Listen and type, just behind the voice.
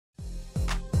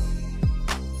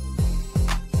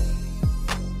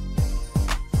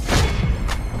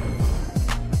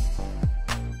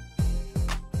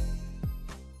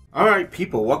Alright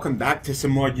people, welcome back to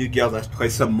some more Yu-Gi-Oh! Let's play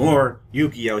some more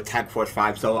Yu-Gi-Oh! Tag Force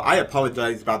 5. So I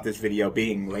apologize about this video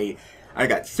being late. I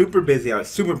got super busy. I was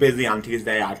super busy on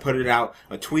Tuesday. I put it out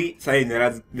a tweet saying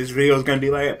that this video is going to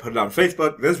be late. I put it on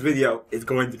Facebook. This video is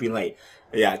going to be late.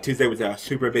 Yeah, Tuesday was a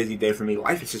super busy day for me.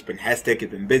 Life has just been hectic.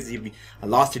 It's been busy. I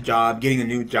lost a job, getting a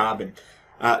new job, and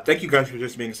thank you guys for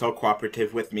just being so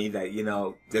cooperative with me that, you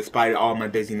know, despite all my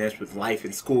busyness with life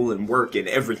and school and work and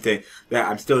everything, that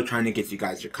I'm still trying to get you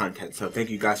guys your content. So thank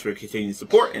you guys for continuing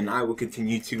support, and I will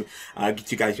continue to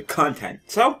get you guys your content.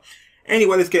 So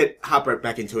anyway, let's hop right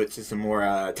back into it to some more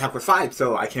Tag Force 5.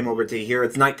 So I came over to here.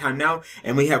 It's nighttime now,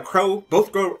 and we have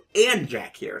both Crow and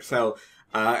Jack here. So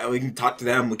we can talk to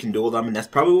them, we can duel them, and that's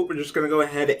probably what we're just going to go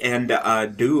ahead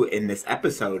and do in this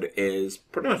episode, is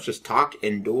pretty much just talk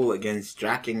and duel against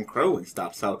Jack and Crow and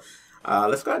stuff. So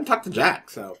let's go ahead and talk to Jack.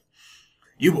 So,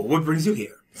 Yubel, what brings you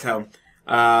here? So,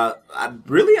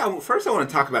 first I want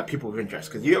to talk about people of interest,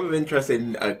 because you have an interest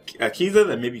in Akiza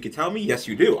that maybe you could tell me? Yes,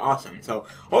 you do. Awesome. So,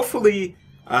 hopefully,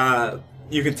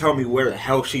 you can tell me where the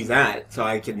hell she's at so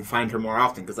I can find her more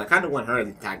often, because I kind of want her as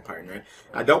a tag partner.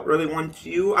 I don't really want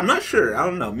you. I'm not sure. I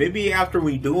don't know. Maybe after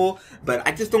we duel, but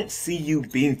I just don't see you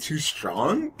being too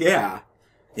strong. Yeah.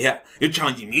 Yeah. You're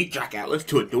challenging me, Jack Atlas,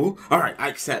 to a duel? Alright, I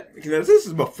accept. Because this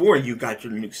is before you got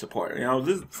your new support. You know,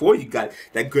 this is before you got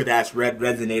that good-ass red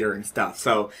resonator and stuff.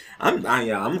 So, I'm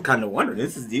kind of wondering.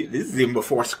 This is even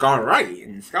before Scar Wright.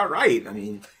 And Scar Wright, I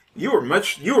mean, you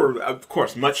were of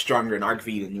course much stronger in Arc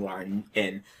V than you are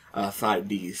in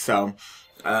 5D. So,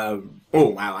 oh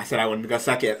wow, I said I wanted to go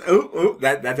second.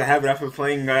 That's a habit after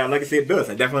playing Legacy of Bills.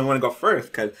 I definitely want to go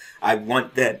first because I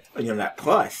want that, you know, that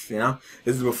plus. You know,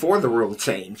 this is before the rule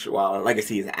change, while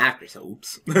Legacy is after. So,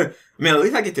 oops. I mean, at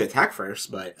least I get to attack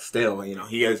first, but still, you know,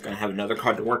 he is going to have another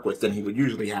card to work with than he would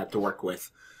usually have to work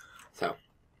with. So,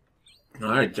 all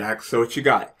right, Jack. So what you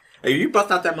got? If you bust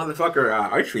out that motherfucker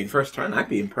archery in first turn, I'd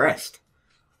be impressed.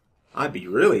 I'd be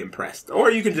really impressed.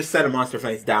 Or you can just set a monster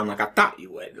face down like I thought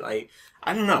you would. Like,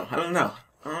 I don't know.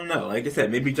 Like I said,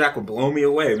 maybe Jack will blow me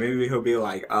away. Maybe he'll be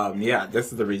like, yeah,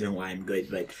 this is the reason why I'm good.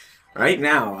 But right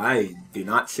now, I do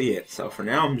not see it. So for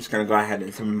now, I'm just going to go ahead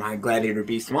and summon my Gladiator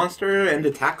Beast monster and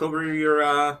attack over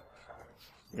your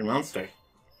monster.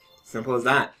 Simple as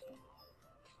that.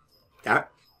 That.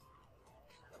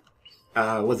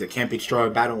 Was it can't be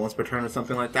destroyed by battle once per turn or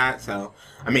something like that? So,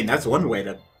 I mean, that's one way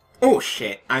to... Oh,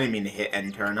 shit. I didn't mean to hit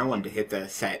end turn. I wanted to hit the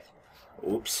set.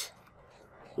 Oops.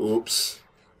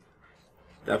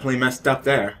 Definitely messed up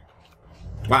there.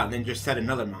 Wow, then just set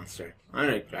another monster.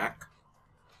 Alright, Jack.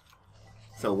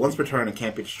 So, once per turn, it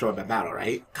can't be destroyed by battle,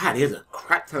 right? God, he has a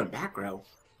crap ton of back row.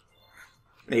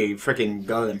 They freaking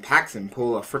go in packs and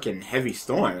pull a freaking heavy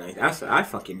storm. Like, that's what I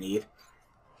fucking need.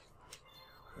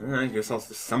 I guess I'll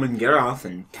summon Gyarados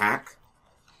and attack.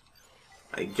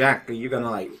 Like, Jack, are you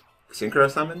gonna, like, synchro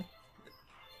summon?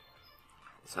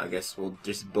 So I guess we'll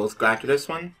just both go after this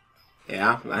one.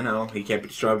 Yeah, I know, he can't be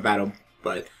destroyed by battle,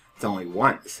 but it's only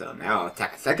once, so now I'll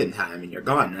attack a second time and you're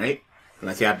gone, right?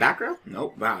 Unless you have back row?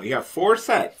 Nope, wow, you have 4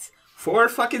 sets. 4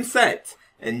 fucking sets!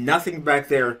 And nothing back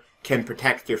there can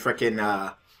protect your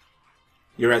frickin',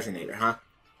 your resonator, huh?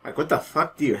 Like, what the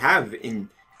fuck do you have in...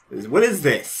 What is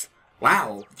this?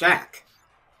 Wow, Jack,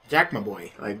 my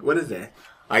boy. Like, what is that?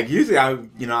 Like, usually I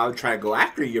would try to go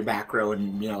after your back row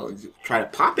and, you know, try to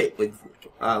pop it with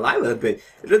Lila, but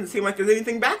it doesn't seem like there's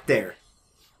anything back there.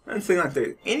 It doesn't seem like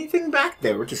there's anything back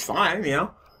there, which is fine, you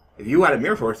know. If you had a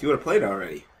Mirror Force, you would have played it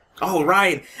already. Oh,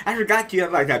 right. I forgot you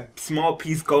had, like, that small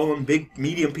piece golem, big,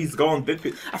 medium piece golem, big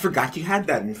piece. I forgot you had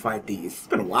that in 5Ds. It's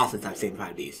been a while since I've seen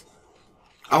 5Ds.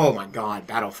 Oh, my God.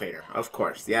 Battle Fader. Of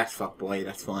course. Yes, fuck boy.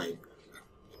 That's fine.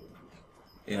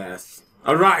 Yes.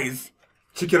 Arise!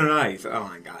 Chicken and eyes. Oh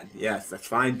my god. Yes, that's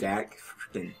fine, Jack.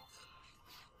 Freaking.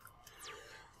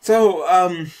 So,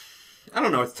 I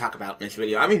don't know what to talk about in this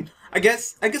video. I mean, I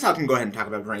guess I can go ahead and talk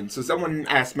about VRAINS. So someone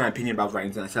asked my opinion about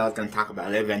VRAINS, and I said I was going to talk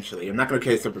about it eventually. I'm not going to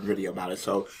create a separate video about it,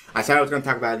 so I said I was going to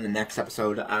talk about it in the next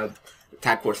episode of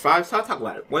Tag Force 5, so I'll talk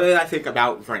about it. What did I think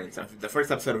about VRAINS? The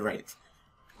first episode of VRAINS.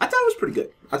 I thought it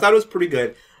was pretty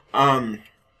good.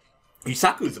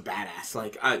 Yusaku's a badass.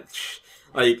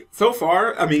 Like, so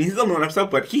far, I mean, he's only one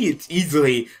episode, but he is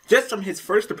easily, just from his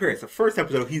first appearance, the first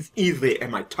episode, he's easily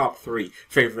in my top 3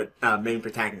 favorite main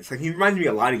protagonists. Like, he reminds me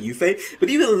a lot of Yusei, but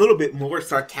even a little bit more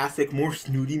sarcastic, more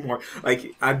snooty, more,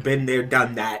 like, I've been there,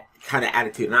 done that kind of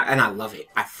attitude, and I love it.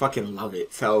 I fucking love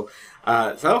it. So,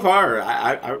 so far,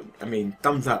 I mean,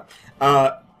 thumbs up.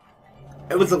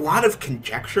 It was a lot of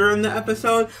conjecture in the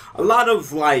episode, a lot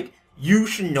of, like, you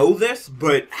should know this,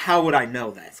 but how would I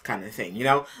know this kind of thing, you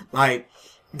know? Like,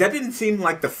 that didn't seem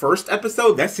like the first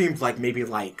episode. That seems like maybe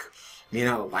like, you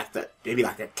know, like the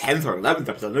 10th or 11th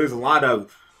episode. There's a lot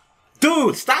of,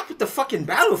 dude, stop with the fucking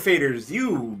battle faders,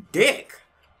 you dick.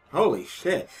 Holy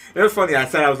shit. It was funny.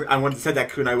 I wanted to say that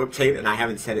kunai whip chain, and I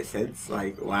haven't said it since.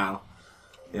 Like, wow.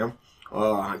 You know?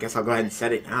 Well, I guess I'll go ahead and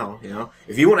set it now, you know?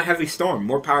 If you want a heavy storm,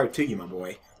 more power to you, my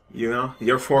boy. You know?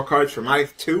 Your 4 cards for my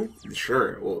 2?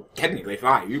 Sure. Well, technically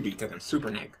 5. You'd be taking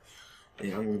super neg.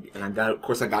 You know? And I got, of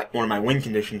course, I got one of my win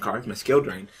condition cards, my skill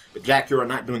drain. But Jack, you are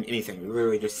not doing anything. You're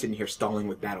literally just sitting here stalling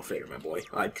with Battle Fader, my boy.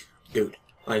 Like, dude.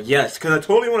 Like, yes, because I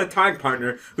totally want a tag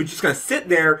partner who's just gonna sit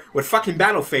there with fucking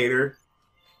Battle Fader.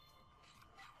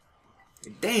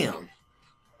 Damn.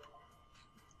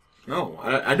 No,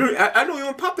 I don't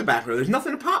even pop the back row. There's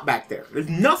nothing to pop back there. There's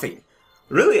nothing.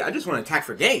 Really, I just want to attack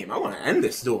for game. I want to end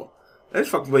this duel. This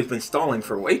fucking boy's been stalling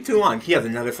for way too long. He has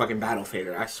another fucking Battle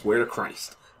Fader. I swear to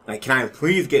Christ. Like, can I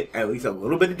please get at least a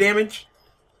little bit of damage?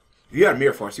 If you had a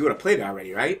Mirror Force, you would have played it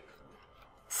already, right?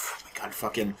 Oh my god,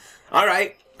 fucking...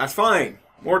 Alright, that's fine.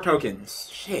 More tokens.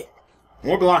 Shit.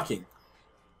 More blocking.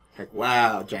 Like,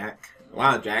 wow, Jack.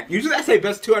 Wow, Jack. Usually I say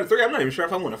best 2 out of 3. I'm not even sure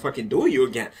if I want to fucking duel you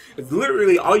again. It's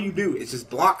literally all you do is just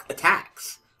block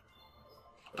attacks.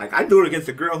 Like, I do it against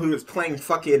a girl who is playing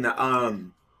fucking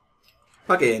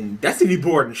Destiny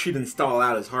board and she didn't stall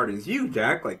out as hard as you,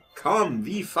 Jack. Like, calm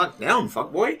the fuck down,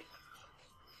 fuckboy.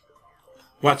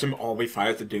 Watch them all be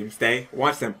Fires of Doomsday.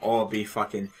 Watch them all be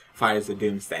fucking Fires of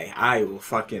Doomsday. I will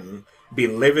fucking be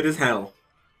livid as hell.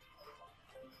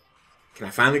 Can I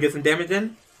finally get some damage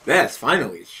in? Yes,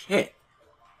 finally. Shit.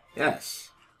 Yes.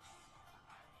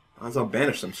 I was gonna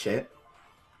banish some shit.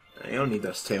 You don't need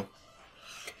those 2.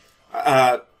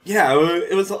 Yeah,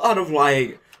 it was a lot of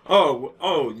like,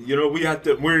 oh, you know,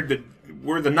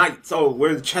 we're the knights. Oh,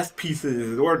 we're the chess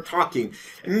pieces. We're talking,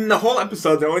 and the whole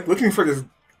episode they're like looking for this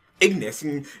Ignis,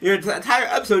 and you know, the entire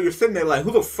episode you're sitting there like,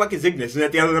 who the fuck is Ignis? And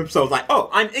at the end of the episode, like, oh,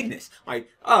 I'm Ignis. Like,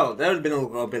 oh, that would have been a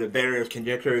little bit of barrier of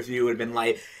conjecture if you would have been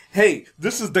like, hey,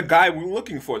 this is the guy we're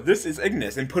looking for. This is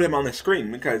Ignis, and put him on the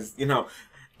screen because, you know,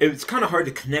 it's kind of hard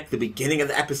to connect the beginning of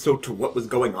the episode to what was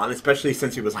going on, especially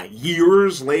since it was like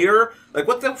years later. Like,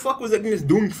 what the fuck was Ignis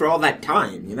doing for all that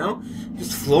time, you know?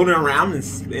 Just floating around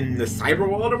in the cyber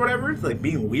world or whatever? It's like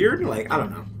being weird? Like, I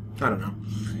don't know.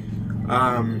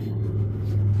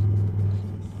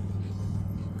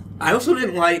 I also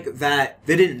didn't like that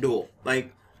they didn't duel.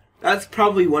 Like, that's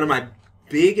probably one of my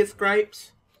biggest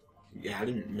gripes. Yeah, I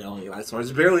didn't mill any Light Swords.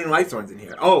 There's barely any Light Swords in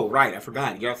here. Oh, right, I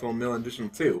forgot. You have to mill in addition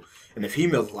too. And if he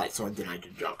mills Light Sword, then I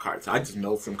just draw cards. I just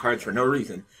milled some cards for no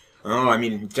reason. Oh, I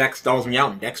mean, Jack stalls me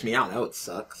out and decks me out. That would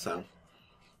suck, so.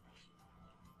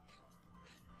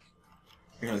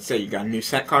 I'm gonna say you got a new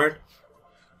set card.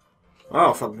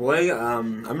 Oh, fuck boy.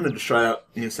 I'm gonna destroy that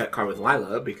new set card with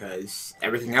Lila because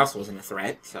everything else wasn't a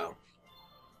threat, so.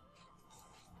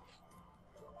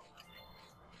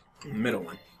 Middle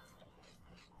one.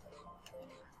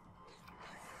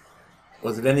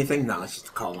 Was it anything? No, it's just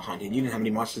a Call of the Haunted. You didn't have any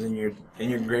monsters in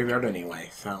your graveyard anyway,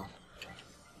 so.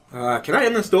 Can I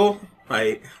end this duel?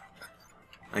 Like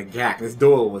Jack, this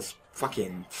duel was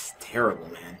fucking terrible,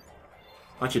 man.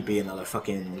 Why should be another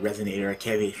fucking Resonator or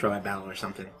Kevi throw at battle or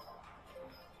something?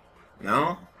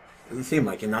 No? Doesn't seem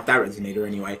like it. Not that Resonator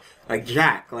anyway. Like,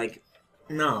 Jack, like,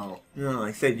 no. Like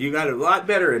I said, you got a lot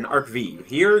better in Arc V.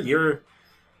 Here, you're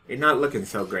not looking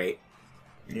so great.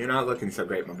 You're not looking so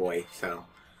great, my boy, so.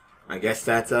 I guess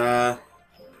that's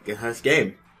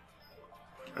game.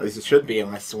 At least it should be,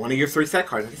 unless one of your 3 set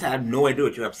cards. I guess I have no idea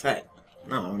what you have set.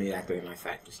 No, I don't need to activate my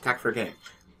effect. Just attack for a game.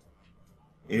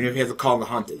 Even if he has a Call of the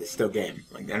Haunted, it's still game.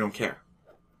 Like, I don't care.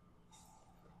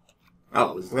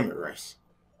 Oh, it was Limit Reverse.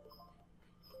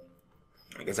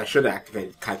 I guess I should have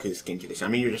activated Kaiku's Skin Condition. I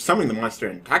mean, you're just summoning the monster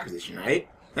in attack position, right?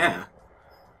 Yeah.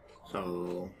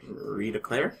 So,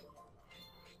 redeclare.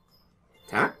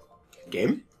 Attack.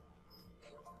 Game.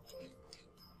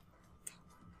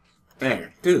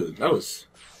 There, dude, that was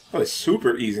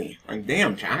super easy. Like,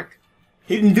 damn, Jack.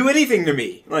 He didn't do anything to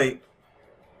me. Like,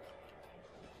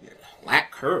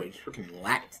 lack courage. Freaking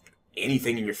lacked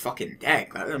anything in your fucking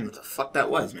deck. I don't know what the fuck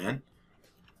that was, man.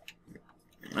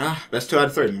 Best 2 out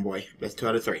of 3, my boy. Best 2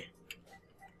 out of 3.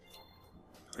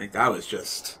 Like, that was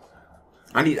just.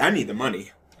 I need the money.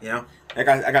 You know, I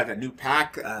got that new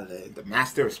pack, the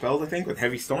Master of Spells, I think, with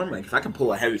Heavy Storm. Like, if I can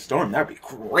pull a Heavy Storm, that'd be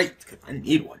great, because I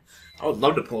need one. I would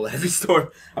love to pull a Heavy Storm.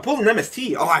 I pulled an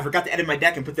MST. Oh, I forgot to edit my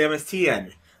deck and put the MST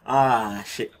in. Ah,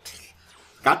 shit.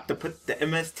 Got to put the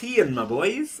MST in, my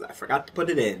boys. I forgot to put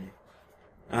it in.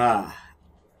 Oh,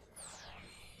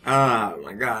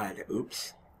 my God.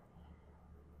 Oops.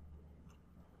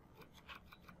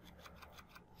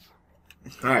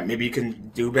 Alright, maybe you can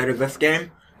do better this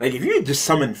game. Like, if you could just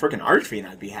summon freaking Archfiend,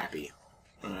 I'd be happy.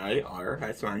 Alright, R,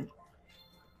 that's fine.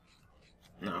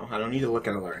 No, I don't need to look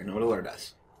at alert. I know what alert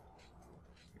does.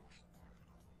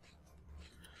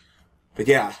 But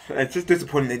yeah, it's just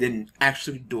disappointing they didn't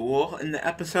actually duel in the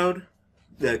episode.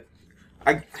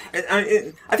 I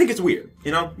think it's weird.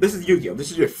 You know, this is Yu-Gi-Oh.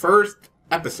 This is your first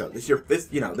episode. This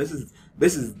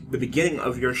is the beginning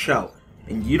of your show,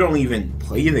 and you don't even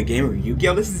play the game of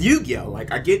Yu-Gi-Oh. This is Yu-Gi-Oh.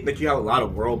 Like, I get that you have a lot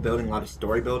of world building, a lot of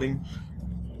story building.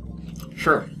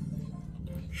 Sure,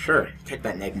 take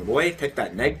that neg, my boy. Take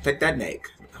that neg.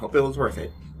 Hope it was worth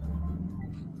it.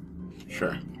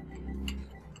 Sure.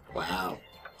 Wow.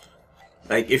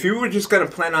 Like, if you were just gonna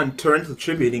plan on torrential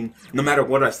tributing no matter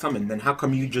what I summoned, then how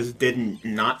come you just didn't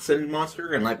not send a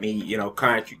monster and let me, you know,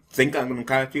 think I'm gonna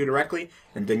contact you directly?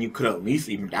 And then you could at least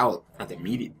evened out at the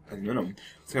minimum.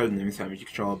 So the next time you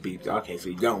control beats. Okay, so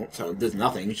you don't, so it does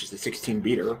nothing. It's just a 16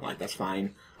 beater. Like, that's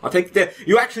fine. I'll take that.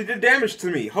 You actually did damage to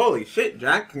me. Holy shit,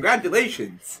 Jack.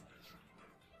 Congratulations.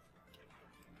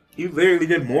 You literally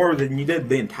did more than you did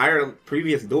the entire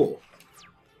previous duel.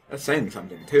 That's saying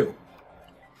something, too.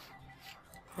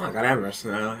 Oh, I got Avarice.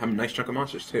 I have a nice chunk of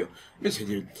monsters, too. Just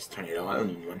do this tornado. I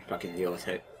don't even want to fucking deal with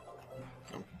it.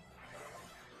 No.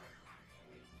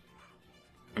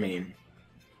 I mean,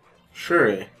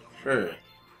 sure.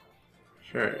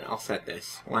 I'll set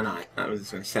this. Why not? I was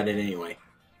just gonna set it anyway.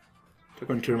 Took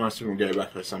one 2 monsters from Gary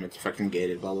back for some. It's fucking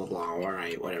gated. Blah blah blah. All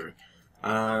right, whatever.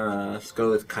 Let's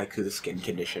go with Kaiku the Skin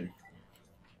Condition.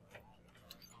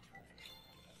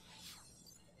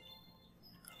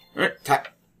 All right, tap.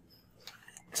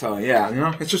 So yeah, you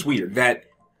know, it's just weird that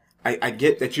I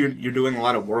get that you're doing a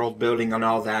lot of world building and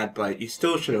all that, but you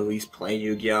still should at least play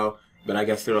Yu-Gi-Oh! But I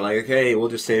guess they were like, okay, we'll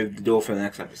just save the duel for the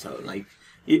next episode. Like,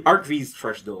 Arc V's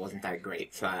first duel wasn't that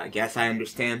great, so I guess I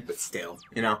understand, but still,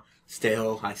 you know,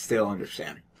 I still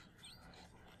understand.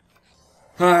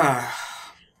 Are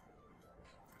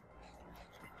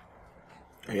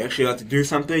you actually about to do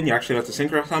something? You actually about to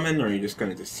synchro summon, or are you just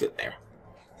gonna just sit there?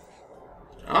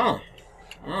 Oh.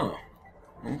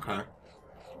 Okay.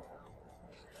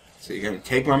 So you're gonna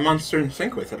take my monster and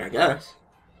sync with it, I guess.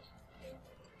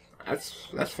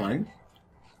 That's fine.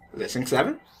 Is it sync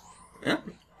 7? Yeah.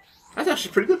 That's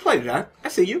actually pretty good play, Jack. I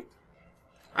see you.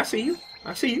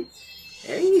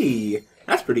 Hey,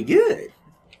 that's pretty good.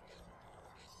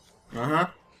 Uh-huh.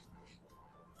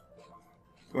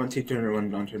 One turn,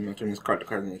 one don't turn this card to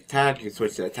card in the attack. You can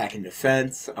switch to attack and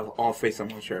defense of all face on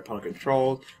monster your opponent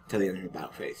controls until the end of the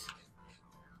battle phase.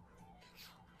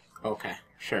 Okay,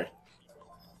 sure.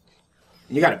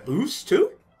 You got a boost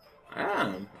too?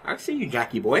 I see you,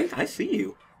 Jackie boy. I see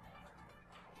you.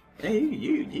 Hey,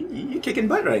 you kicking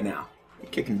butt right now.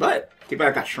 You're kicking butt. Too bad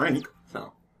I got shrink,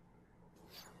 so.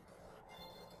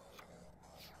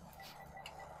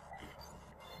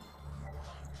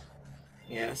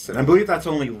 Yes, and I believe that's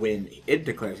only when it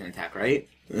declares an attack, right?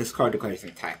 This card declares an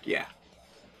attack, yeah.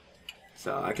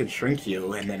 So I can shrink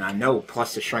you, and then I know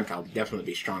plus the shrink I'll definitely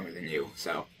be stronger than you,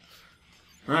 so.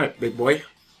 Alright, big boy.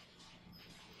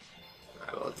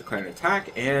 I will declare an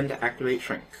attack and activate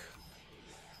shrink.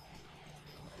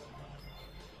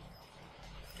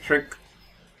 Shrink.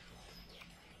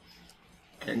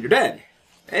 And you're dead.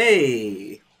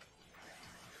 Hey!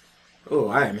 Oh,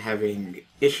 I am having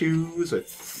issues with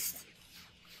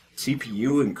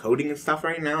CPU and coding and stuff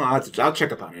right now. I'll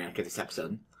check up on it after this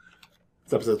episode.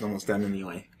 This episode's almost done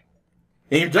anyway.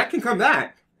 And if Jack can come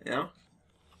back, you know?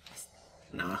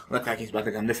 Nah, look like he's about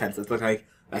to come defenseless. Look like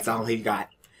that's all he got.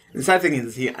 The sad thing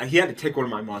is he had to take one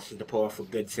of my monsters to pull off a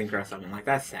good synchro or something. Like,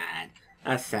 that's sad.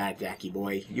 That's sad, Jackie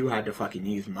boy. You had to fucking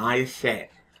use my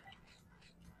shit.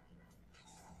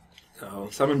 So,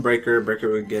 summon Breaker.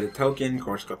 Breaker would get a token.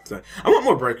 Course up to... I want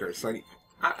more Breakers. Like,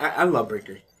 I love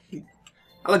Breaker.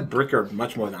 I like Breaker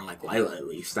much more than I like Lila, at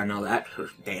least. I know that for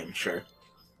damn sure.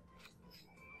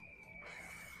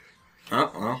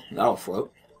 Oh, well, that'll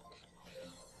float.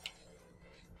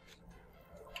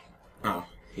 Oh,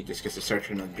 he just gets to search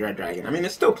for another Dread Dragon. I mean,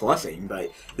 it's still plussing,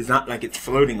 but it's not like it's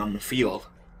floating on the field.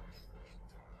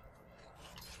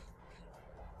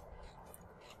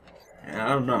 I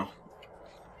don't know.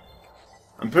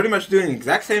 I'm pretty much doing the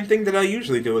exact same thing that I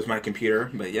usually do with my computer,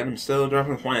 but yet I'm still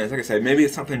dropping points. Like I said, maybe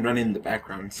it's something running in the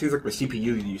background. It seems like my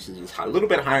CPU usage is a little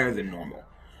bit higher than normal.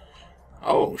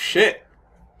 Oh, shit.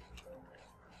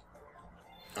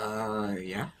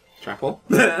 Yeah. Trap hole.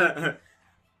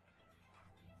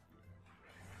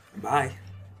 Bye.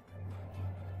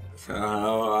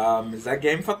 So, is that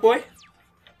game, fuckboy?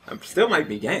 Still might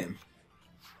be game.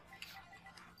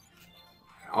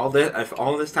 all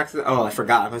this text. Oh, I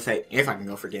forgot. I was gonna say if I can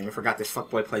go for game. I forgot this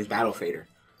fuckboy plays Battle Fader.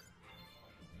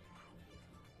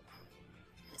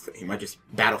 So he might just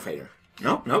Battle Fader.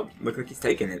 Nope, nope. Look like he's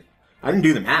taking it. I didn't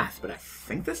do the math, but I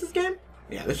think this is game.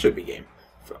 Yeah, this should be game.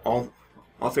 For all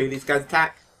three of these guys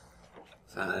attack.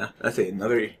 So that's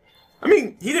another. I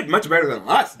mean, he did much better than the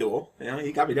last duel. You know,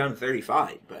 he got me down to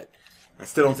 35, but I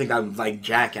still don't think I would like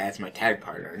Jack as my tag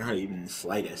partner. Not even the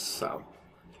slightest. So.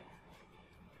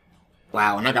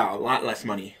 Wow, and I got a lot less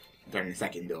money during the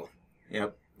second duel.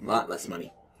 Yep, a lot less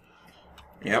money.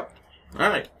 Yep.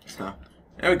 Alright, so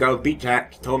there we go. Beat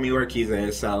Jack. Told me where Kiza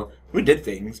is, so we did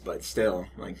things, but still,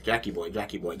 like, Jackie boy,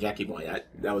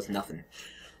 that was nothing.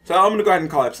 So I'm gonna go ahead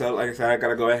and call it episode. Like I said, I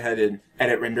gotta go ahead and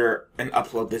edit, render, and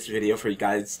upload this video for you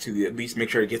guys to at least make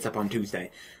sure it gets up on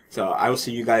Tuesday. So I will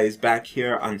see you guys back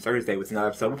here on Thursday with another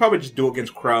episode. We'll probably just duel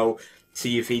against Crow,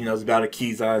 see if he knows about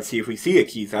Akiza, see if we see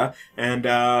Akiza,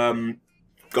 and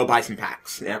go buy some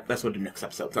packs. Yeah, that's what the next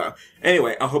episode. So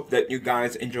anyway, I hope that you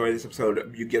guys enjoy this episode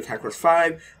of Yu-Gi-Oh! Tag Force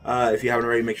 5. If you haven't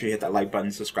already, make sure you hit that like button,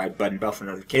 subscribe button, bell for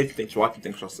notifications. Thanks for watching.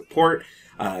 Thanks for support.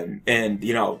 And,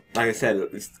 you know, like I said,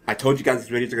 I told you guys these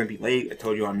videos are going to be late. I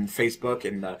told you on Facebook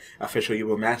and the official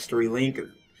Yubel Mastery link.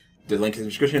 The link is in the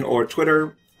description, or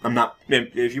Twitter. I'm not,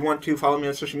 if you want to follow me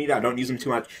on social media, I don't use them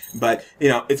too much, but, you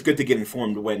know, it's good to get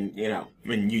informed when, you know,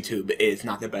 when YouTube is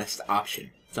not the best option.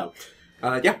 So,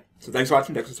 yeah. So thanks for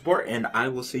watching, thanks for support, and I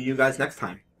will see you guys next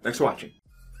time. Thanks for watching.